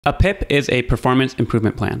A PIP is a performance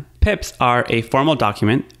improvement plan. PIPs are a formal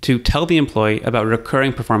document to tell the employee about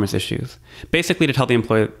recurring performance issues, basically to tell the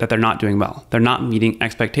employee that they're not doing well. They're not meeting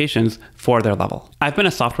expectations for their level. I've been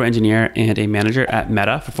a software engineer and a manager at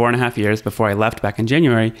Meta for 4.5 years before I left back in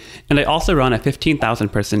January, and I also run a 15,000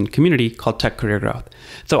 person community called techcareergrowth.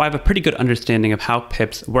 So I have a pretty good understanding of how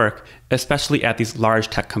PIPs work, especially at these large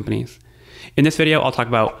tech companies. In this video, I'll talk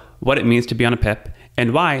about what it means to be on a PIP,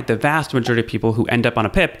 and why the vast majority of people who end up on a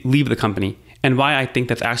PIP leave the company, and why I think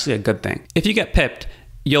that's actually a good thing. If you get PIP'ed,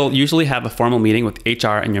 you'll usually have a formal meeting with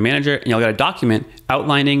HR and your manager, and you'll get a document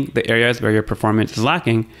outlining the areas where your performance is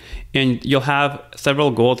lacking, and you'll have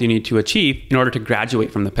several goals you need to achieve in order to graduate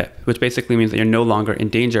from the PIP, which basically means that you're no longer in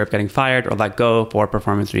danger of getting fired or let go for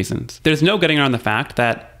performance reasons. There's no getting around the fact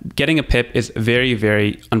that getting a PIP is very,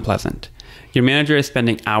 very unpleasant. Your manager is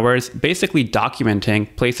spending hours basically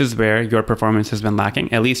documenting places where your performance has been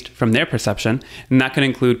lacking, at least from their perception. And that could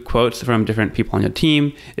include quotes from different people on your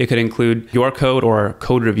team. It could include your code or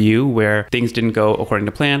code review where things didn't go according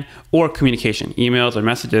to plan, or communication, emails or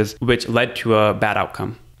messages, which led to a bad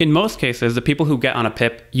outcome. In most cases, the people who get on a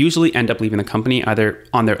PIP usually end up leaving the company either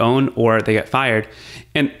on their own or they get fired.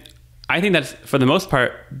 And I think that's, for the most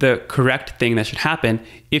part, the correct thing that should happen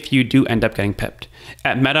if you do end up getting PIP'ed.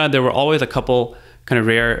 At Meta, there were always a couple kind of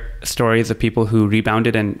rare stories of people who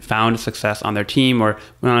rebounded and found success on their team or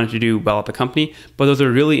went on to do well at the company, but those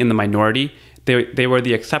are really in the minority. They were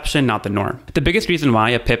the exception, not the norm. The biggest reason why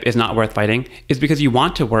a PIP is not worth fighting is because you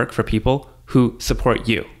want to work for people who support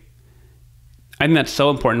you. I think that's so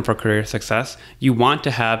important for career success. You want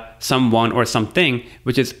to have someone or something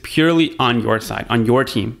which is purely on your side, on your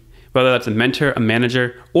team. Whether that's a mentor, a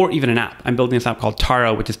manager, or even an app. I'm building this app called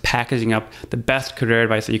Taro, which is packaging up the best career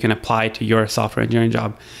advice that you can apply to your software engineering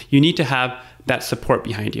job. You need to have that support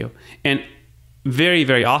behind you. And very,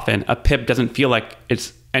 very often, a PIP doesn't feel like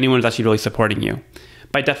it's anyone that's actually really supporting you.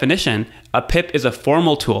 By definition, a PIP is a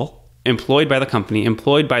formal tool employed by the company,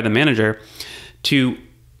 employed by the manager, to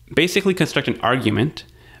basically construct an argument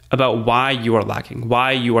about why you are lacking,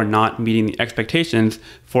 why you are not meeting the expectations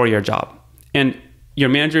for your job. And your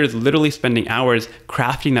manager is literally spending hours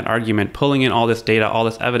crafting that argument, pulling in all this data, all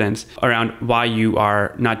this evidence around why you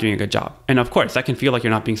are not doing a good job. And of course, that can feel like you're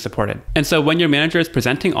not being supported. And so when your manager is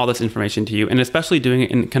presenting all this information to you, and especially doing it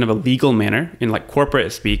in kind of a legal manner, in like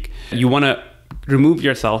corporate speak, you want to remove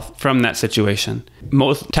yourself from that situation.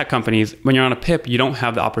 Most tech companies, when you're on a PIP, you don't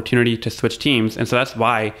have the opportunity to switch teams. And so that's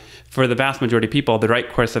why, for the vast majority of people, the right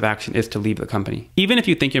course of action is to leave the company. Even if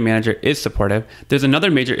you think your manager is supportive, there's another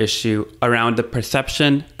major issue around the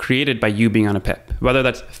perception created by you being on a PIP, whether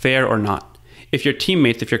that's fair or not. If your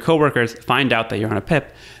teammates, if your coworkers find out that you're on a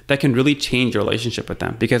PIP, that can really change your relationship with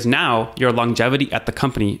them, because now your longevity at the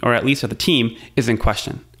company, or at least at the team, is in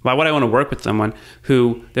question. Why would I want to work with someone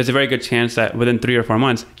who there's a very good chance that within 3 or 4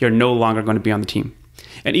 months, you're no longer going to be on the team?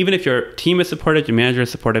 And even if your team is supportive, your manager is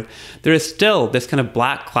supportive, there is still this kind of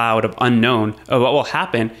black cloud of unknown of what will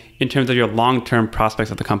happen in terms of your long-term prospects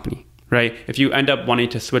at the company, right? If you end up wanting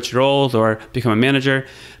to switch roles or become a manager,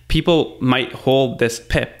 people might hold this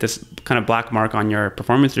PIP, this kind of black mark on your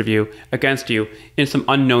performance review, against you in some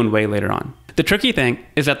unknown way later on. The tricky thing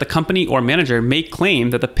is that the company or manager may claim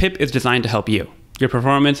that the PIP is designed to help you. Your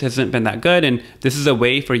performance hasn't been that good, and this is a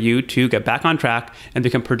way for you to get back on track and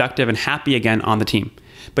become productive and happy again on the team.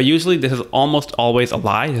 But usually this is almost always a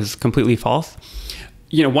lie. This is completely false.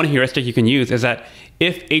 One heuristic you can use is that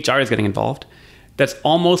if HR is getting involved, that's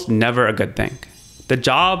almost never a good thing. The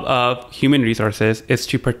job of human resources is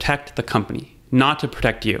to protect the company, not to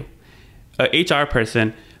protect you. A HR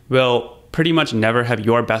person will pretty much never have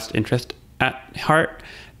your best interest at heart.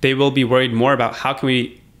 They will be worried more about how can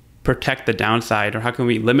we protect the downside, or how can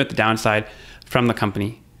we limit the downside from the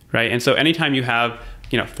company, right? And so anytime you have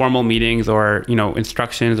formal meetings or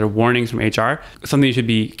instructions or warnings from HR, something you should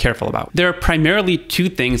be careful about. There are primarily 2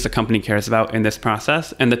 things the company cares about in this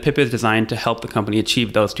process, and the PIP is designed to help the company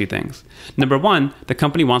achieve those 2 things. Number 1, the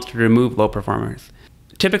company wants to remove low performers.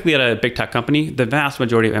 Typically at a big tech company, the vast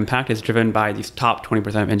majority of impact is driven by these top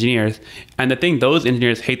 20% of engineers. And the thing those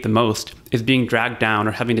engineers hate the most is being dragged down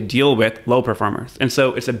or having to deal with low performers. And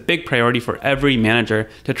so it's a big priority for every manager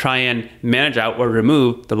to try and manage out or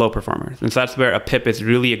remove the low performers. And so that's where a PIP is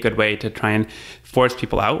really a good way to try and force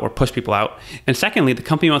people out or push people out. And secondly, the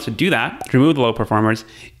company wants to do that, to remove the low performers,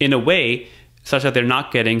 in a way such that they're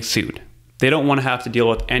not getting sued. They don't want to have to deal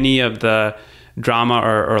with any of the drama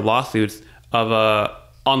or lawsuits of a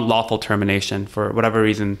unlawful termination for whatever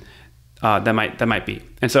reason that might be.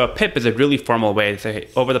 And so a PIP is a really formal way to say, hey,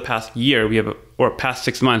 over the past year, or past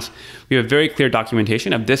 6 months, we have very clear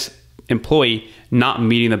documentation of this employee not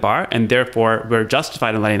meeting the bar, and therefore we're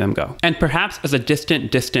justified in letting them go. And perhaps as a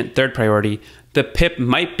distant third priority, the PIP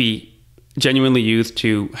might be genuinely used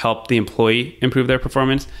to help the employee improve their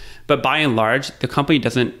performance. But by and large, the company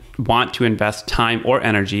doesn't want to invest time or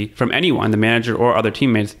energy from anyone, the manager or other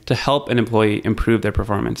teammates, to help an employee improve their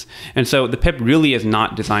performance. And so the PIP really is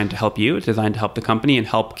not designed to help you. It's designed to help the company and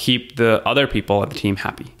help keep the other people of the team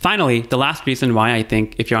happy. Finally, the last reason why I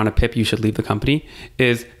think if you're on a PIP, you should leave the company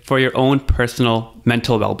is for your own personal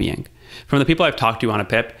mental well-being. From the people I've talked to on a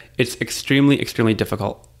PIP, it's extremely, extremely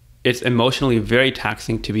difficult. It's emotionally very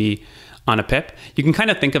taxing to be on a PIP. You can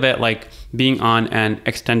kind of think of it like being on an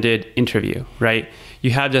extended interview, right?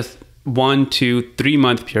 You have this 1 to 3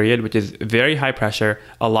 month period, which is very high pressure,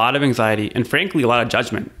 a lot of anxiety, and frankly, a lot of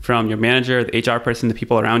judgment from your manager, the HR person, the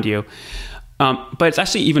people around you. But it's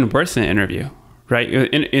actually even worse in an interview, right?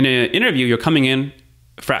 In an interview, you're coming in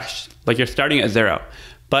fresh, like you're starting at 0.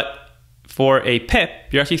 But for a PIP,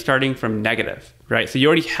 you're actually starting from negative, right? So you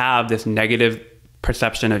already have this negative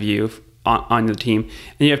perception of you on the team,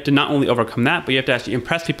 and you have to not only overcome that, but you have to actually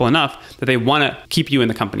impress people enough that they want to keep you in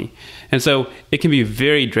the company. And so it can be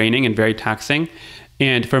very draining and very taxing.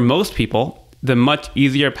 And for most people, the much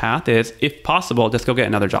easier path is, if possible, just go get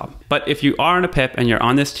another job. But if you are on a PIP and you're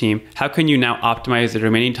on this team, how can you now optimize the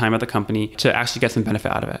remaining time at the company to actually get some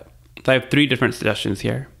benefit out of it? So I have 3 different suggestions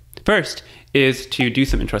here. First is to do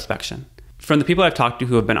some introspection. From the people I've talked to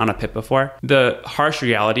who have been on a PIP before, the harsh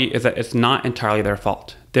reality is that it's not entirely their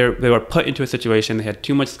fault. They were put into a situation, they had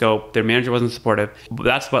too much scope, their manager wasn't supportive.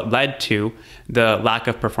 That's what led to the lack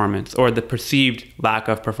of performance, or the perceived lack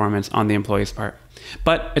of performance on the employee's part.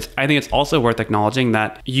 But I think it's also worth acknowledging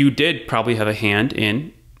that you did probably have a hand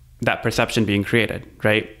in that perception being created,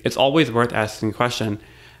 right? It's always worth asking the question,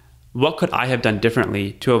 what could I have done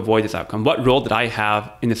differently to avoid this outcome? What role did I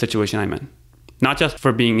have in the situation I'm in? Not just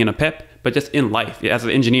for being in a PIP, but just in life. As an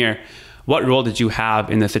engineer, what role did you have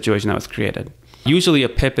in the situation that was created? Usually a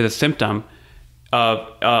PIP is a symptom of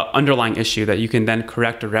an underlying issue that you can then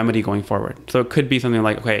correct or remedy going forward. So it could be something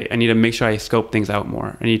like, okay, I need to make sure I scope things out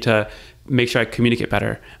more. I need to make sure I communicate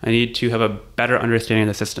better. I need to have a better understanding of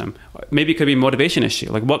the system. Maybe it could be a motivation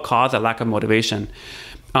issue, like what caused that lack of motivation?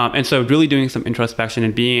 And so really doing some introspection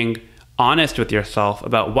and being honest with yourself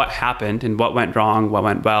about what happened and what went wrong, what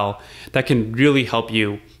went well, that can really help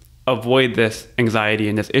you avoid this anxiety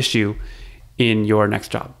and this issue in your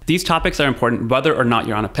next job. These topics are important whether or not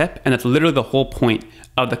you're on a PIP, and it's literally the whole point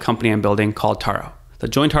of the company I'm building called Taro. So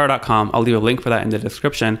join taro.com. I'll leave a link for that in the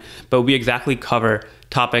description, but we exactly cover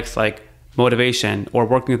topics like motivation or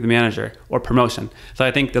working with the manager or promotion. So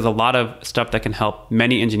I think there's a lot of stuff that can help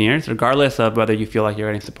many engineers, regardless of whether you feel like you're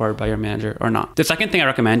getting supported by your manager or not. The second thing I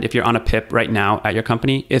recommend if you're on a PIP right now at your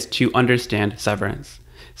company is to understand severance.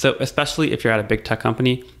 So especially if you're at a big tech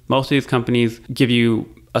company, most of these companies give you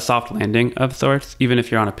a soft landing of sorts, even if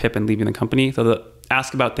you're on a PIP and leaving the company. So they'll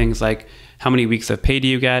ask about things like how many weeks of pay do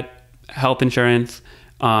you get, health insurance,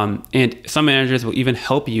 and some managers will even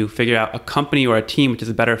help you figure out a company or a team which is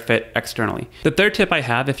a better fit externally. The third tip I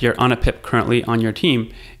have if you're on a PIP currently on your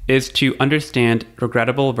team is to understand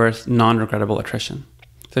regrettable versus non-regrettable attrition.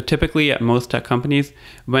 So typically at most tech companies,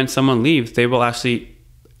 when someone leaves, they will actually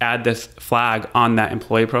add this flag on that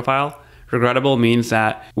employee profile. Regrettable means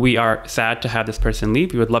that we are sad to have this person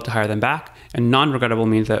leave. We would love to hire them back. And non-regrettable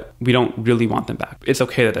means that we don't really want them back. It's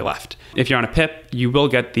okay that they left. If you're on a PIP, you will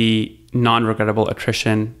get the non-regrettable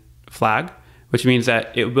attrition flag, which means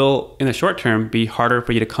that it will, in the short term, be harder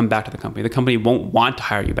for you to come back to the company. The company won't want to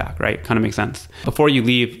hire you back, right? Kind of makes sense. Before you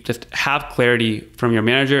leave, just have clarity from your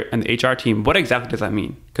manager and the HR team. What exactly does that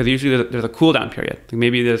mean? Because usually there's a cool down period. Like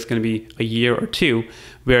maybe there's going to be a year or 2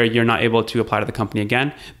 where you're not able to apply to the company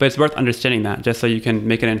again. But it's worth understanding that just so you can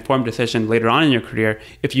make an informed decision later on in your career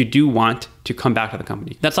if you do want to come back to the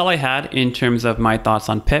company. That's all I had in terms of my thoughts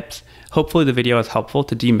on PIPs. Hopefully the video is helpful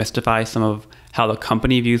to demystify some of how the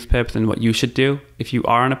company views PIPs and what you should do if you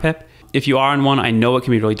are on a PIP. If you are on one, I know it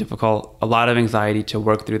can be really difficult, a lot of anxiety to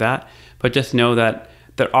work through that, but just know that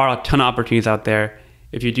there are a ton of opportunities out there.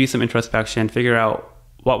 If you do some introspection, figure out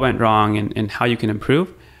what went wrong and how you can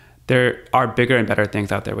improve, there are bigger and better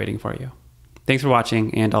things out there waiting for you. Thanks for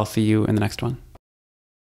watching, and I'll see you in the next one.